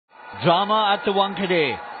Drama at the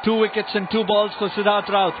Wankhede. 2 wickets and 2 balls for Siddharth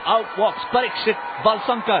Raut. Out walks Parikshit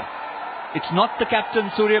Valsangkar. It's not the captain,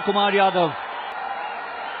 Suryakumar Yadav.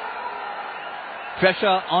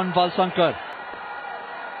 Pressure on Valsangkar.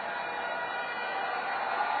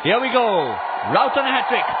 Here we go. Raut on a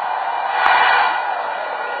hat-trick.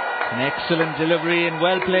 An excellent delivery and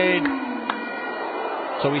well played.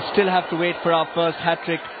 So we still have to wait for our first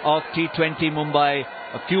hat-trick of T20 Mumbai.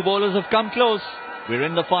 A few bowlers have come close. We're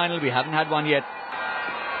in the final. We haven't had one yet.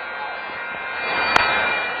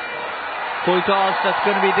 Full toss. That's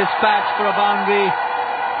going to be dispatched for a boundary.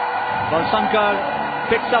 Valsangkar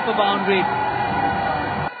picks up a boundary.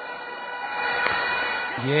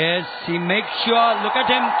 Yes, he makes sure. Look at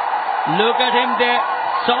him. Look at him there.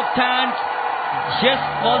 Soft hands. Yes,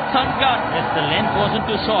 Valsangkar. Yes, the length wasn't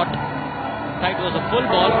too short. In fact, it was a full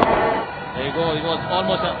ball. There you go. It was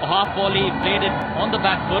almost a half volley. He played it on the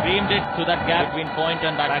back foot. Dreamed it to that gap between point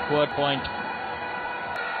and backward point.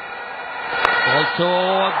 Also,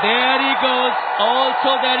 there he goes.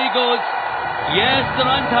 Yes, the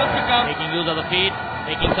runs have to come. Making use of the feet.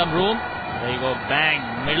 Making some room. There you go. Bang.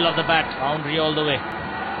 Middle of the bat. Boundary all the way.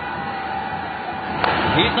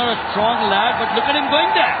 He's not a strong lad, but look at him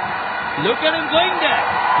going there. Look at him going there.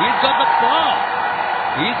 He's got the power.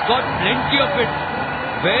 He's got plenty of it.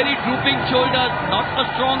 Very drooping shoulders. Not a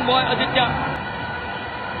strong boy, Aditya.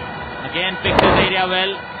 Again, picked his area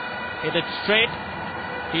well. Hit it straight.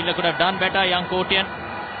 Fielder could have done better, young Kotian.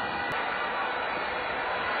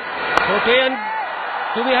 Kotian,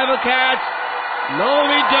 do we have a catch? No,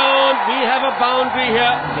 we don't. We have a boundary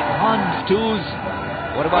here. In 1s, 2s.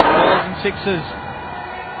 What about 4s and 6s?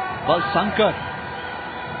 Valsangkar.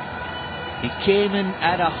 He came in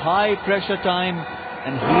at a high pressure time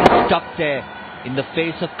and he's stuck there in the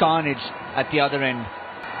face of carnage at the other end.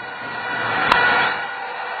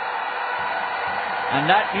 And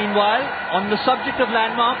that, meanwhile, on the subject of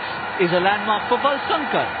landmarks, is a landmark for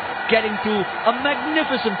Valsangkar, getting to a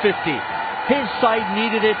magnificent 50. His side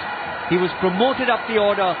needed it. He was promoted up the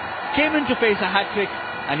order, came in to face a hat-trick,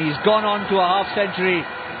 and he's gone on to a half-century.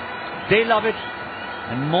 They love it,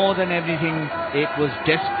 and more than everything, it was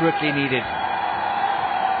desperately needed.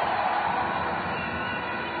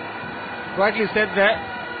 Rightly said there.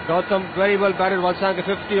 Gautam very well batted. Valsangkar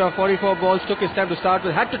 50 or 44 balls. Took his time to start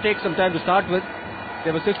with. Had to take some time to start with. They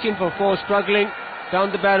were 16 for 4, struggling down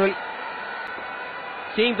the barrel.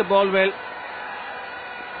 Seeing the ball well.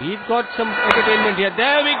 We've got some entertainment here.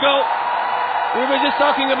 There we go. We were just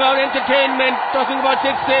talking about entertainment, talking about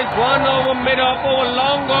sixes. 1 over, mid-off, over,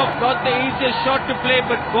 long off. Got the easiest shot to play,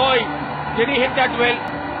 but boy, did he hit that well.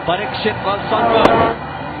 Parikshit Valsangkar.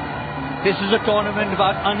 This is a tournament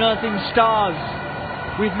about unearthing stars.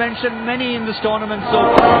 We've mentioned many in this tournament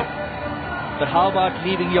so far. But how about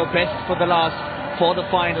leaving your best for the last, for the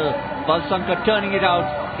final? Valsangkar turning it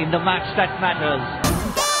out in the match that matters.